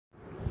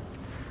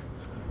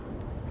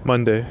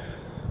Monday,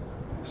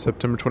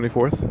 September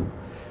 24th,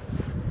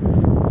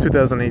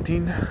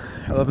 2018,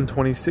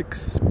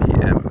 11:26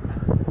 p.m.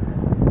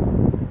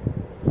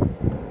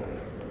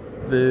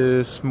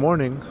 This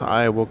morning,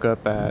 I woke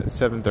up at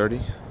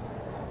 7:30.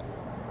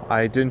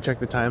 I didn't check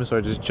the time, so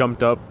I just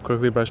jumped up,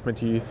 quickly brushed my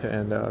teeth,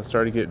 and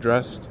started to get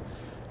dressed.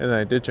 And then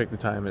I did check the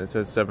time, and it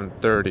says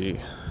 7:30.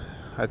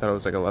 I thought it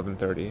was like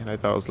 11:30, and I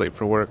thought I was late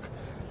for work.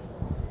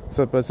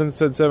 But since it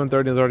said 7:30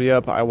 and I was already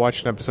up, I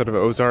watched an episode of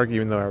Ozark,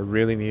 even though I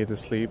really needed to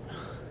sleep.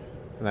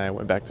 And I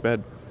went back to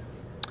bed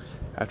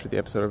after the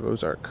episode of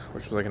Ozark,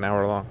 which was like an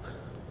hour long.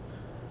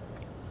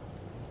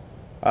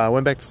 I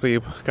went back to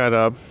sleep, got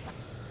up,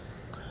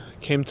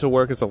 came to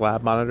work as a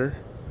lab monitor.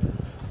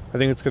 I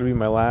think it's going to be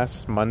my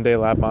last Monday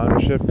lab monitor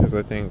shift, because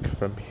I think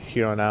from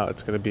here on out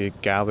it's going to be a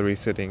gallery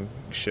sitting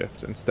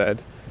shift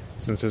instead,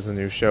 since there's a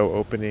new show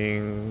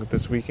opening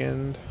this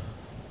weekend,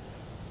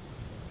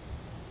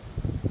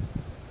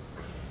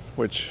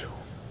 which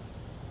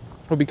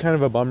will be kind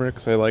of a bummer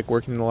because I like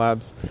working in the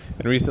labs.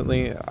 And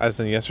recently, as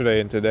in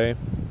yesterday and today,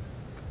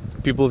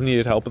 people have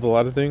needed help with a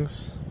lot of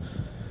things,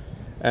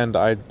 and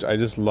I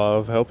just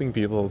love helping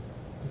people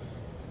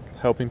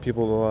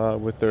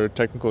with their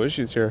technical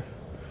issues here.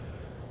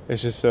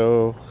 It's just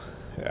so,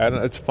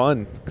 it's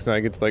fun because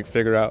I get to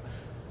figure out,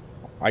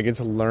 I get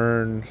to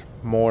learn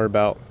more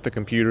about the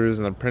computers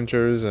and the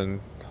printers and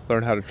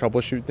learn how to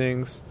troubleshoot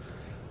things.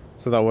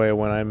 So that way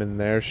when I'm in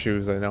their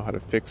shoes, I know how to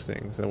fix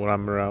things. And when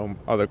I'm around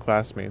other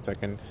classmates, I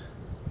can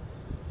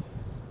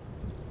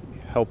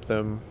help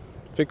them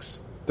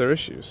fix their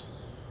issues.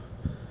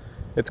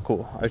 It's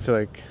cool. I feel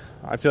like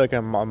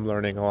I'm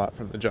learning a lot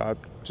from the job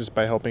just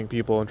by helping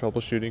people and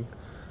troubleshooting.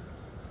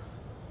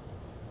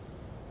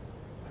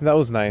 And that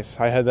was nice.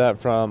 I had that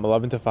from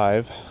 11 to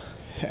 5.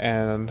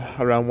 And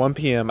around 1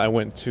 p.m. I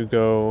went to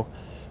go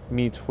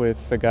meet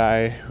with the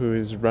guy who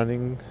is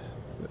running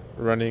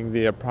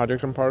the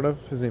project I'm part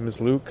of. His name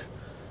is Luke.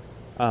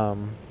 I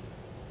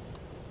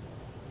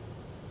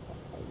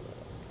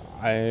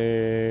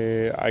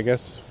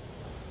guess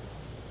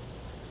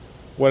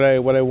what I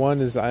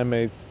won is I'm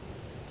a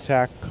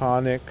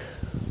Taconic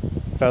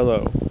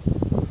fellow.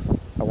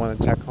 I won a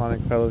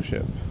Taconic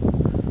fellowship,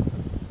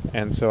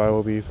 and so I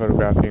will be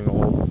photographing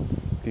all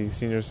the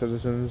senior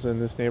citizens in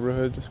this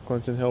neighborhood,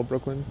 Clinton Hill,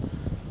 Brooklyn,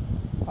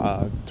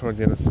 towards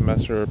the end of the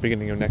semester or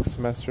beginning of next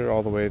semester,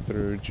 all the way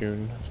through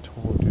June of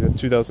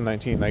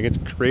 2019. I get to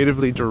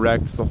creatively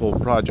direct the whole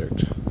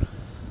project.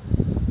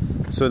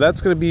 So that's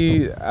gonna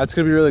be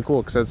really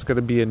cool, because that's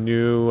gonna be a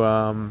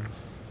new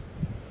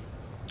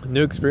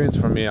experience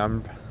for me.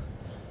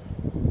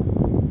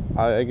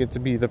 I get to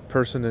be the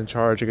person in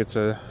charge. I get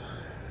to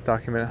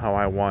document how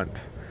I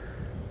want.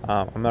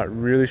 I'm not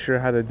really sure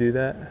how to do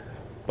that,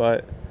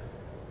 but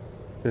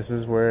this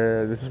is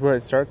where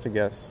it starts, I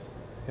guess.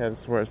 Yeah,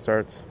 this is where it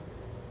starts.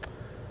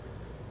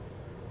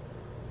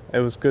 It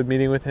was good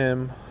meeting with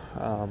him.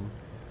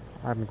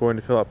 I'm going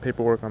to fill out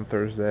paperwork on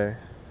Thursday.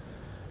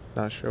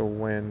 Not sure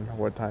when,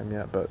 what time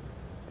yet, but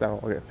that'll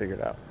all get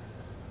figured out.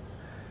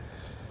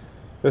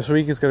 This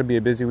week is going to be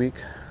a busy week.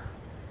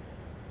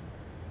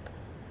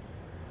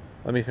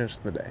 Let me finish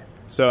the day.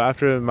 So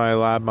after my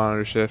lab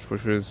monitor shift,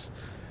 which was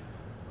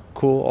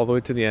cool all the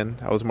way to the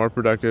end, I was more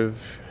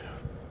productive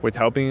with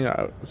helping.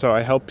 So I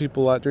helped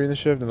people a lot during the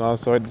shift, and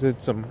also I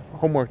did some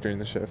homework during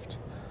the shift.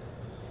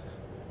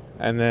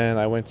 And then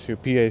I went to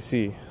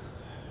PAC,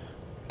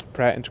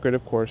 Pratt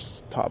Integrative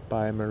Course, taught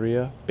by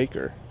Maria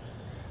Baker.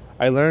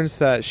 I learned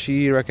that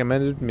she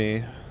recommended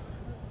me.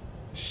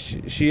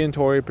 She and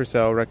Tori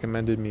Purcell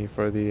recommended me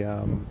for the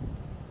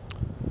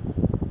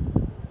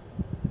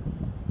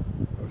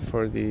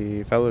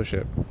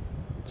fellowship,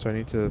 so I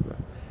need to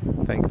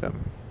thank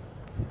them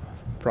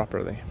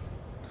properly.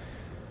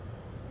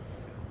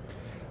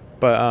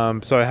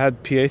 But so I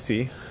had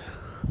PAC,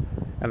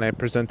 and I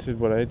presented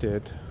what I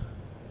did.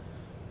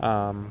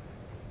 I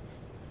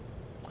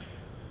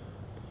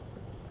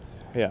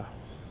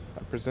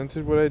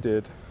presented what I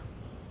did.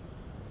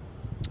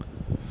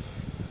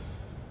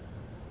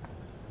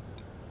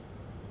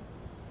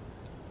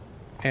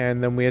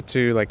 And then we had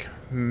to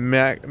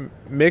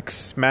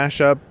mash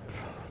up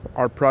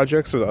our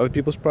projects with other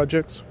people's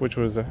projects, which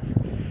was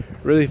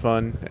really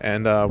fun.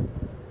 And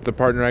the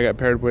partner I got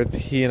paired with,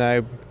 he and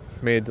I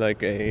made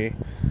a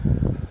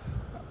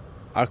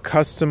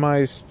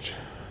customized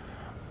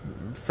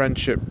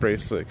friendship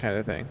bracelet kind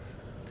of thing,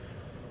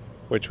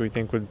 which we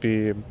think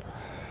we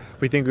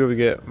would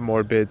get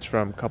more bids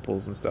from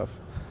couples and stuff.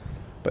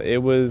 But I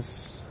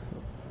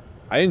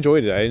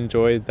enjoyed it. I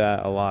enjoyed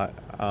that a lot.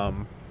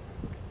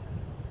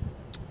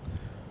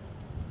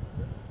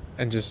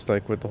 And just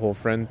with the whole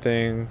friend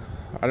thing,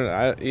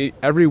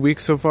 every week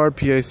so far,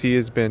 PIC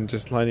has been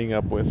just lining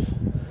up with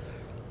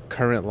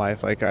current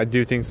life. I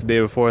do things the day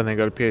before and then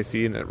go to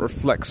PIC, and it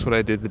reflects what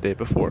I did the day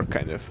before,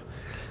 kind of.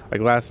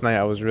 Last night,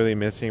 I was really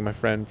missing my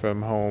friend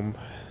from home,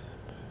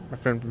 my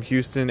friend from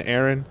Houston,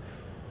 Aaron.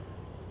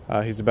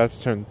 He's about to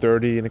turn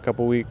 30 in a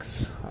couple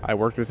weeks. I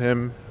worked with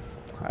him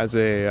as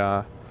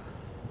a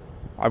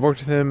I've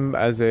worked with him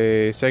as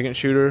a second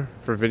shooter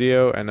for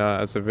video and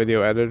as a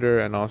video editor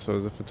and also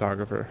as a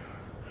photographer,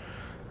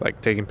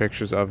 like taking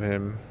pictures of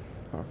him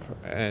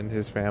and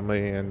his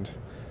family and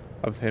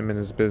of him and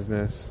his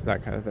business,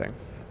 that kind of thing.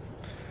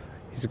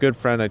 He's a good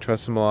friend. I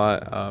trust him a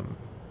lot.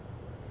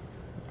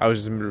 I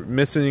was just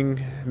missing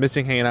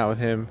hanging out with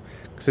him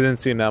because I didn't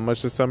see him that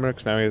much this summer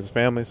because now he has a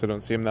family, so I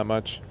don't see him that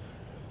much.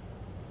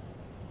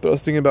 But I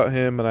was thinking about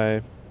him, and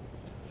I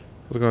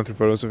was going through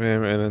photos of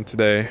him, and then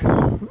today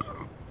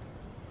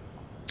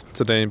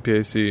in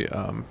PAC,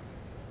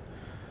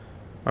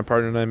 my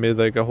partner and I made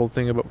like a whole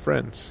thing about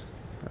friends.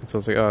 And so I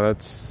was like, oh,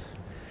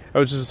 it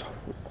was just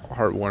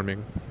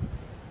heartwarming.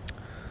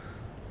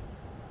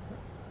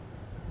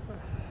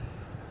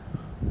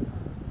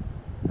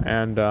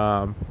 And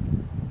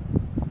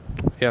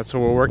yeah, so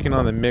we're working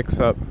on the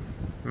mix-up,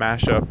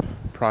 mash-up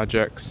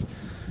projects.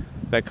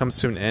 That comes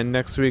to an end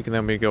next week, and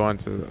then we go on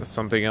to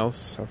something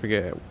else. I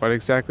forget what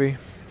exactly.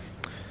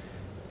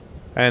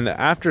 And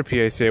after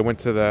PAC, I went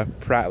to the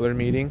Prattler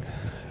meeting,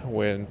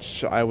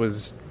 which I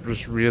was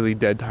just really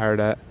dead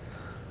tired at.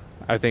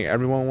 I think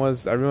everyone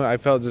was. I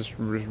felt just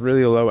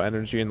really low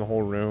energy in the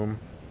whole room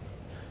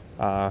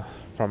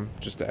from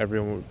just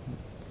everyone,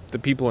 the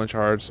people in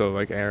charge, so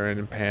like Aaron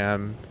and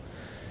Pam,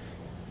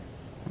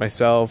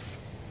 myself.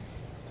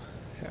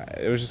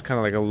 It was just kind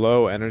of like a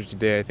low energy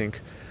day. I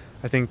think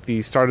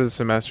the start of the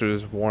semester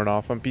is worn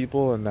off on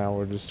people, and now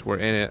we're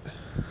in it.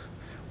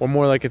 Or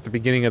more like at the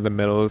beginning of the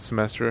middle of the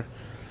semester,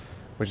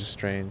 which is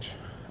strange.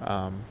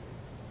 Yeah,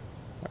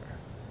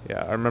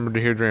 I remember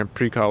to hear during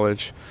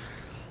pre-college,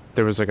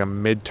 there was like a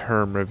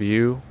midterm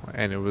review,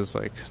 and it was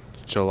like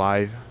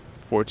July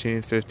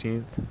 14th,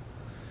 15th.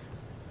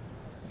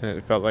 And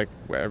it felt like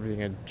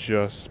everything had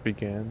just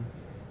begun.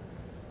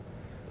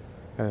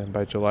 And then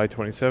by July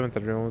 27th,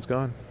 everyone was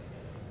gone.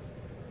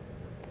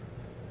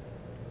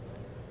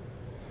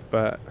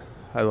 But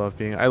I love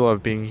being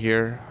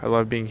here. I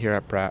love being here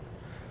at Pratt.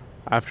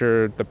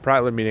 After the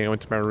Prattler meeting, I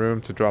went to my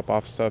room to drop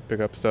off stuff, pick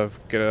up stuff,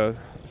 get a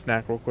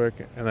snack real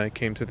quick, and I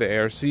came to the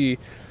ARC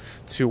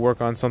to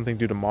work on something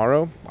due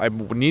tomorrow. I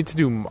needed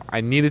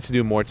to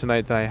do more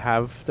tonight than I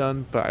have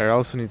done, but I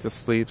also need to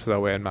sleep so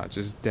that way I'm not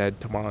just dead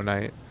tomorrow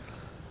night.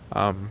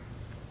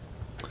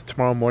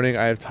 Tomorrow morning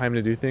I have time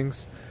to do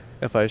things.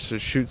 If I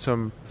should shoot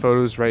some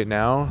photos right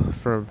now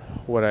for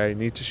what I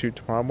need to shoot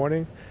tomorrow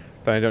morning,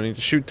 then I don't need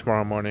to shoot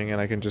tomorrow morning,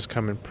 and I can just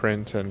come and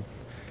print and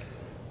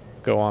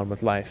go on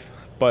with life.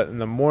 But in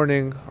the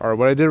morning, or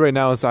what I did right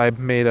now is I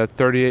made a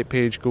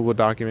 38-page Google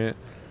document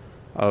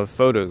of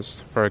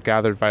photos for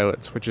Gathered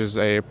Violets, which is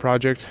a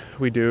project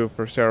we do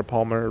for Sarah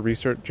Palmer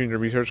junior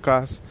research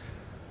class,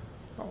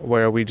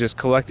 where we just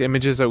collect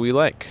images that we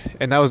like.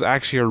 And that was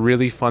actually a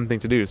really fun thing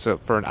to do. So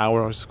for an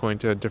hour I was just going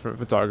to different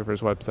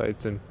photographers'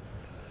 websites and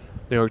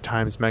New York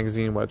Times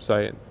Magazine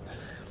website,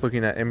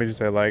 looking at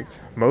images I liked,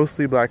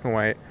 mostly black and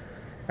white,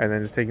 and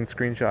then just taking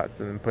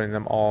screenshots and then putting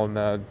them all in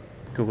a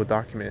Google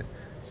document.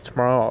 So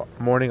tomorrow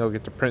morning I'll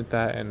get to print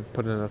that and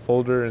put it in a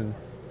folder and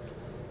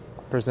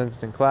present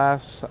it in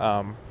class.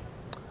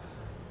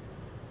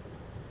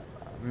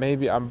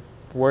 Maybe I'm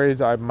worried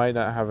I might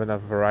not have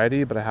enough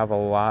variety, but I have a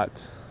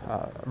lot.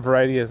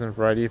 Variety as in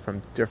variety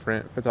from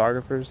different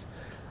photographers.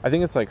 I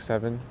think it's like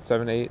 7,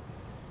 8,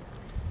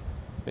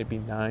 maybe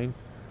 9.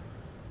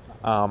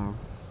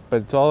 But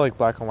it's all like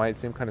black and white,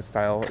 same kind of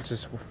style. It's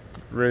just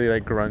really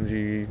like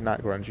grungy,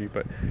 not grungy,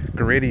 but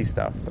gritty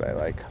stuff that I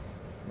like.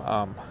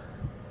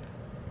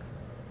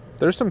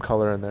 There's some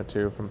color in there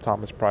too from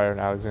Thomas Pryor and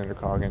Alexander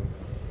Coggin.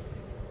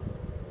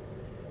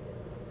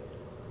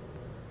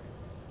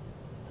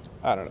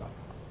 I don't know.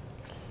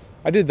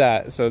 I did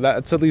that, so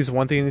that's at least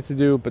one thing I need to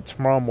do, but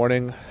tomorrow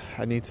morning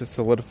I need to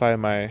solidify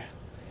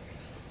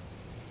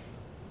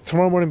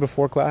tomorrow morning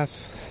before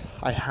class,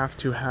 I have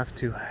to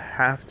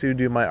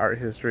do my art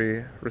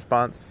history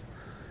response,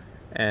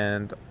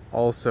 and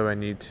also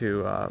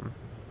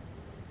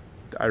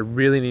I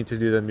really need to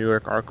do the New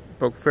York Art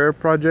Book Fair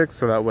project,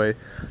 so that way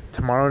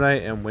tomorrow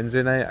night and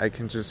Wednesday night I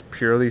can just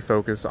purely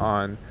focus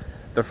on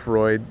the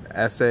Freud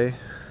essay,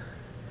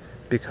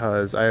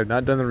 because I have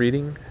not done the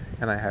reading,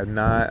 and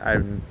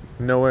I'm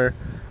nowhere.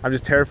 I'm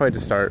just terrified to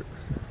start.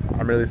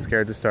 I'm really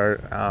scared to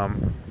start.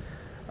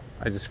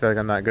 I just feel like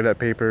I'm not good at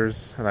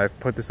papers, and I've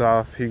put this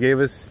off. He gave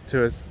it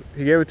to us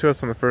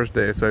on the first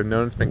day, so I've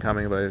known it's been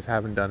coming, but I just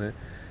haven't done it.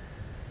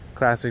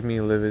 Classic me,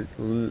 leave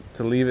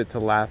it to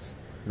last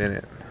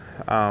minute.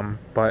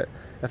 But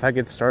if I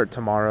could start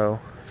tomorrow,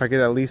 if I could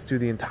at least do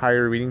the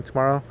entire reading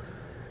tomorrow,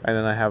 and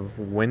then I have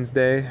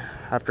Wednesday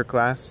after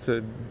class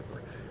to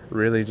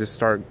really just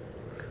start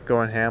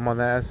going ham on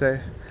that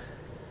essay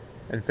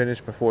and finish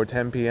before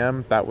 10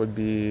 p.m., that would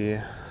be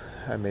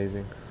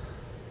amazing.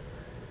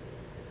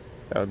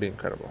 That would be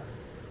incredible.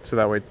 So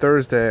that way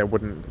Thursday I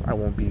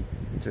won't be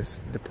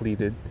just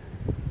depleted,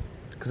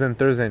 because then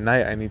Thursday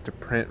night I need to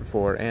print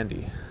for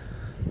Andy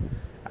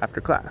after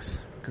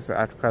class, because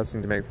after class I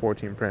need to make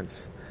 14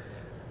 prints.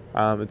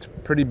 It's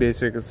pretty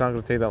basic. It's not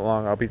going to take that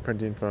long. I'll be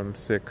printing from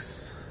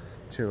 6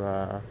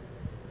 to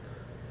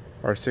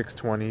or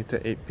 6:20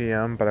 to 8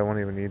 p.m., but I won't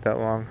even need that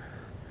long.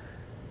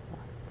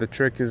 The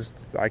trick is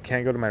I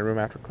can't go to my room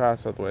after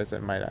class, otherwise I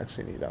might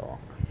actually need that long.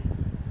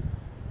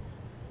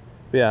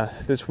 But yeah,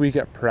 this week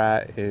at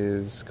Pratt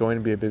is going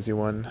to be a busy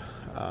one.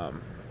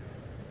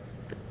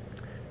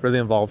 Really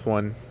involved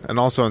one. And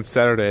also on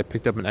Saturday, I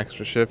picked up an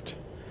extra shift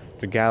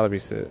to gallery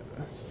sit.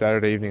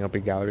 Saturday evening, I'll be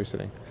gallery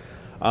sitting.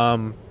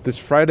 This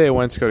Friday, I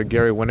went to go to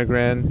Gary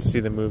Winogrand to see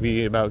the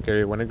movie about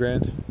Gary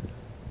Winogrand.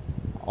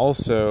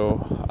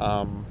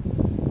 Also,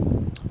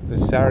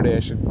 this Saturday, I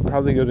should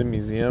probably go to the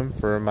museum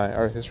for my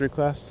art history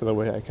class, so that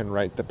way I can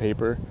write the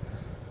paper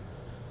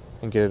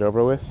and get it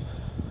over with.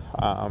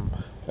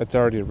 It's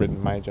already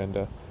written my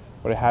agenda.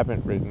 What I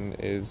haven't written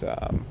is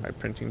my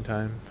printing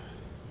time.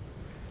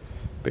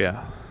 But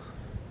yeah.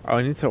 Oh,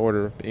 I need to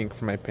order ink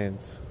for my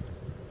pens.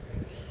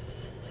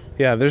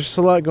 Yeah, there's just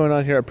a lot going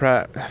on here at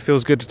Pratt. It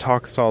feels good to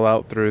talk this all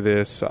out through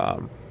this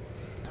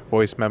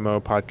voice memo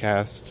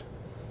podcast.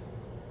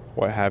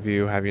 What have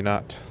you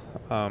not.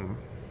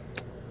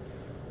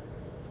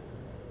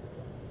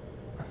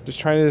 Just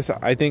trying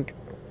to,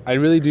 I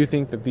really do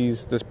think that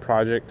this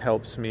project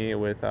helps me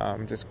with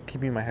just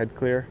keeping my head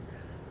clear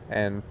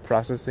and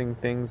processing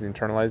things,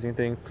 internalizing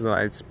things, because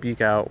I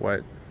speak out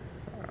what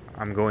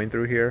I'm going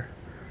through here.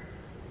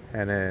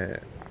 And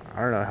it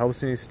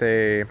helps me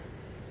stay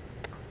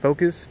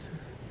focused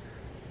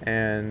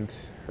and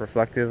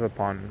reflective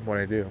upon what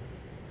I do.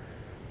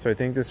 So I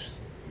think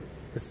this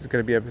is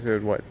going to be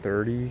episode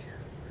 30.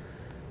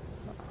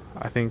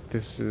 I think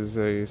this is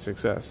a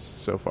success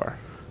so far.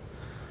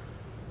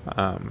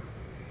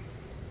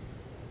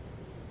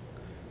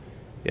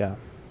 Yeah,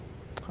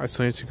 I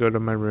still need to go to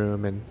my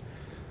room, and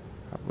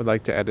I would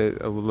like to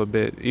edit a little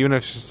bit, even if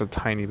it's just a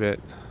tiny bit.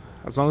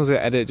 As long as I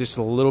edit just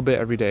a little bit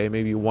every day,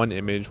 maybe one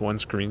image, one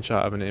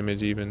screenshot of an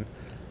image even,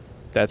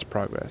 that's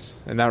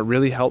progress. And that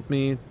really helped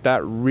me.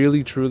 That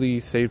really truly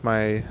saved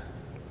my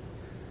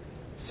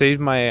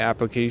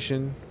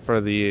application for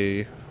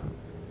the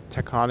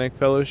Taconic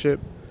Fellowship,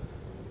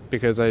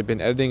 because I've been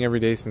editing every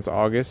day since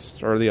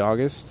early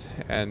August,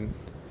 and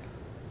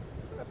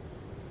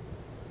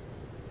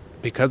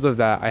because of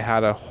that, I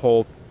had a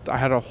whole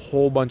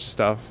bunch of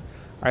stuff.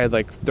 I had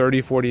like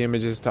 30-40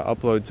 images to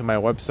upload to my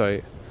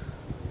website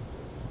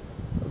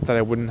that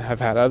I wouldn't have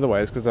had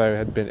otherwise, because I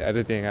had been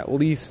editing at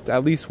least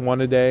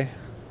one a day.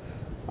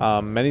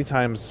 Many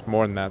times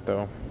more than that,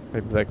 though,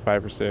 maybe like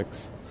 5 or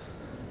 6.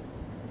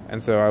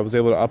 And so I was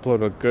able to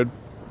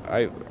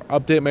I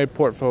update my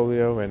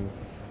portfolio, and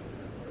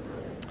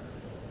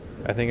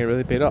I think it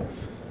really paid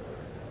off.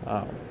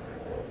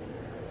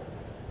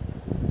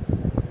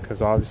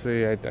 Because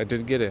obviously I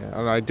did get it,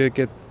 and I didn't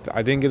get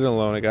it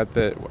alone. I got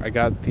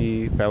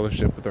the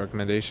fellowship with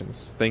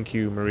recommendations. Thank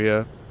you,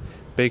 Maria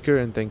Baker,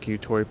 and thank you,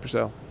 Tori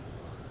Purcell.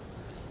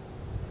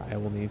 I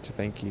will need to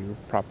thank you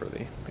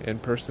properly in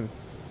person.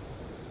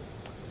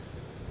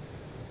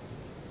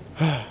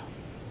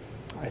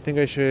 I think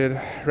I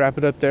should wrap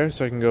it up there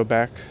so I can go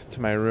back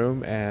to my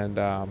room, and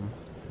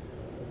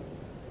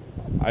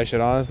I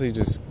should honestly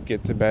just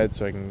get to bed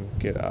so I can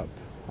get up.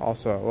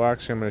 Also,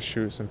 actually, I'm going to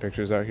shoot some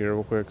pictures out here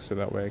real quick so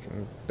that way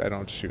I don't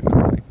have to shoot in the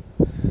morning.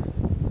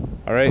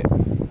 Alright,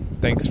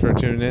 thanks for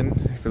tuning in.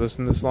 If you're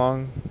listening this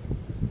long,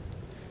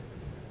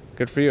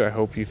 good for you. I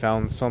hope you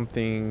found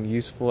something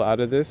useful out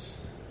of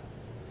this.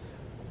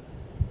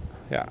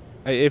 Yeah,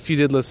 if you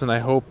did listen, I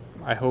hope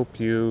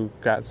you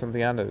got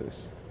something out of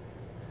this.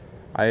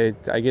 I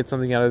get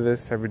something out of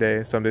this every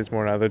day. Some days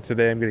more than others.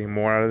 Today I'm getting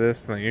more out of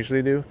this than I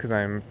usually do, because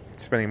I'm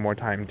spending more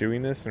time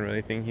doing this and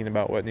really thinking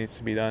about what needs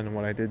to be done and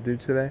what I did do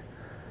today.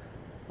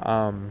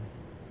 I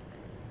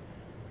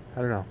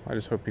don't know. I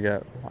just hope you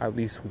got at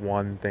least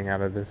one thing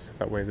out of this.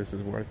 That way this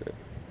is worth it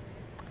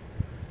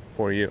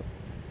for you.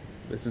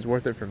 This is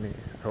worth it for me.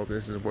 I hope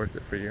this is worth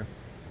it for you.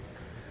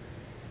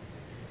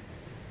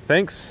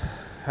 Thanks.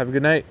 Have a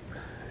good night.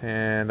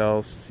 And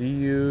I'll see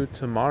you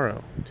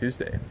tomorrow,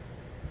 Tuesday,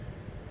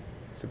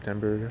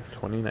 September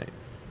 29th.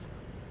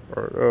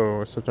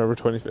 September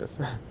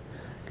 25th.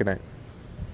 Good night.